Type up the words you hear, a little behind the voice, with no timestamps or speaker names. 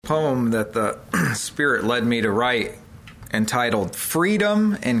poem that the Spirit led me to write entitled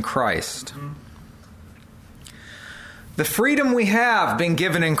Freedom in Christ. The freedom we have been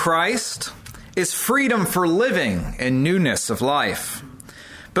given in Christ is freedom for living in newness of life.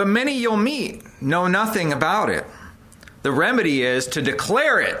 But many you'll meet know nothing about it. The remedy is to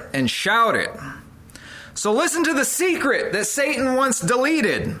declare it and shout it. So listen to the secret that Satan once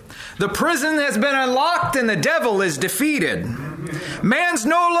deleted. The prison has been unlocked and the devil is defeated. Man's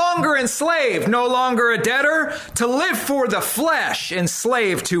no longer enslaved, no longer a debtor, to live for the flesh,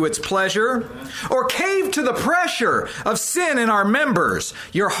 enslaved to its pleasure, or cave to the pressure of sin in our members.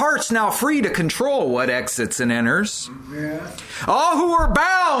 Your heart's now free to control what exits and enters. All who are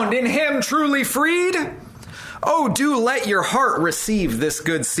bound in him truly freed, oh, do let your heart receive this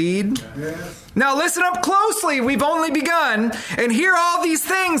good seed. Now listen up closely, we've only begun, and hear all these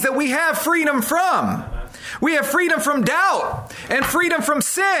things that we have freedom from. We have freedom from doubt, and freedom from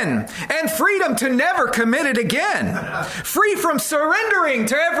sin, and freedom to never commit it again. Free from surrendering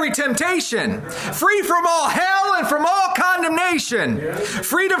to every temptation. Free from all hell and from all condemnation.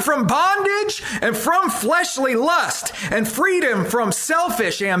 Freedom from bondage and from fleshly lust, and freedom from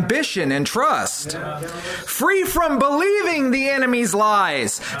selfish ambition and trust. Free from believing the enemy's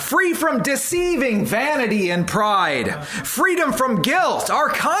lies. Free from deceiving vanity and pride. Freedom from guilt, our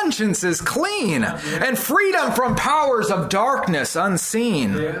conscience is clean, and freedom from powers of darkness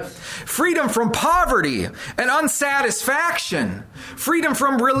unseen. Freedom from poverty and unsatisfaction. Freedom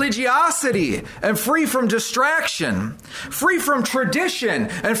from religiosity and free from distraction. Free from tradition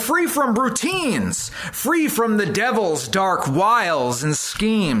and free from routines. Free from the devil's dark wiles and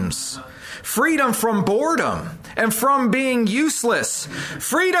schemes. Freedom from boredom and from being useless.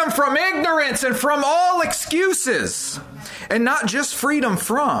 Freedom from ignorance and from all excuses. And not just freedom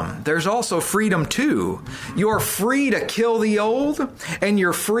from, there's also freedom to. You're free to kill the old, and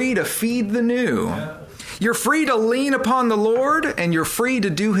you're free to feed the new. You're free to lean upon the Lord, and you're free to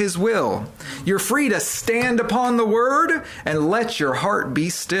do his will. You're free to stand upon the word and let your heart be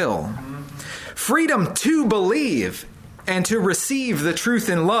still. Freedom to believe and to receive the truth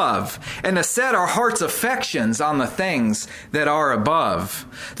in love, and to set our heart's affections on the things that are above.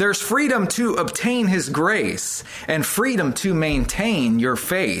 There's freedom to obtain his grace, and freedom to maintain your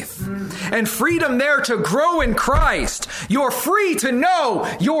faith, and freedom there to grow in Christ. You're free to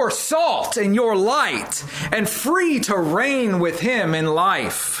know your salt and your light, and free to reign with him in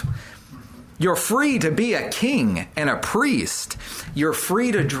life. You're free to be a king and a priest. You're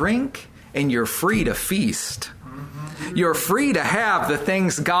free to drink, and you're free to feast. You're free to have the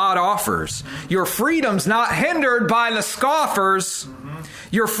things God offers. Your freedom's not hindered by the scoffers.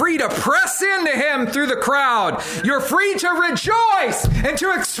 You're free to press into him through the crowd. You're free to rejoice and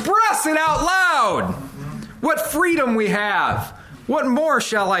to express it out loud. What freedom we have! What more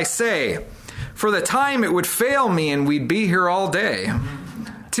shall I say? For the time it would fail me and we'd be here all day.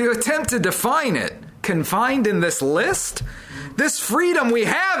 To attempt to define it, confined in this list? This freedom we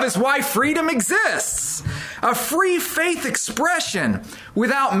have is why freedom exists. A free faith expression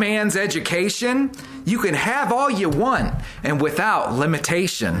without man's education. You can have all you want and without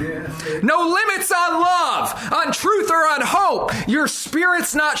limitation. No limits on love, on truth, or on hope. Your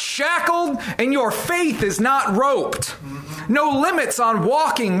spirit's not shackled and your faith is not roped. No limits on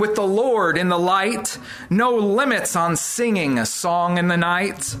walking with the Lord in the light. No limits on singing a song in the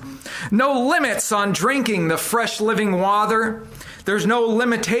night. No limits on drinking the fresh living water. There's no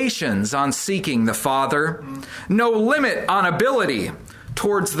limitations on seeking the Father. No limit on ability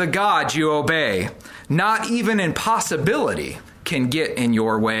towards the God you obey. Not even impossibility can get in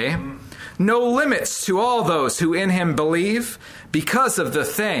your way. No limits to all those who in him believe because of the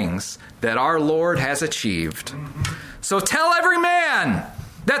things that our Lord has achieved. So tell every man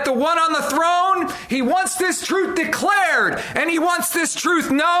that the one on the throne, he wants this truth declared and he wants this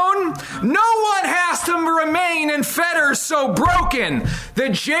truth known. No one has to remain in fetters so broken the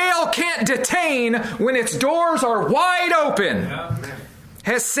jail can't detain when its doors are wide open.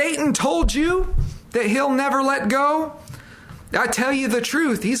 Has Satan told you that he'll never let go? I tell you the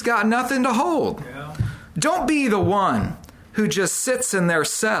truth, he's got nothing to hold. Don't be the one who just sits in their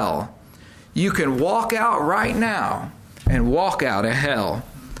cell. You can walk out right now and walk out of hell.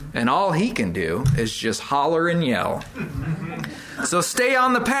 And all he can do is just holler and yell. So stay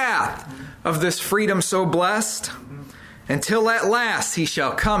on the path of this freedom so blessed, until at last he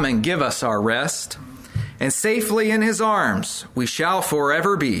shall come and give us our rest. And safely in his arms we shall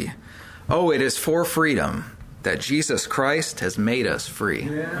forever be. Oh, it is for freedom that Jesus Christ has made us free.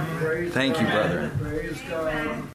 Thank you, brother.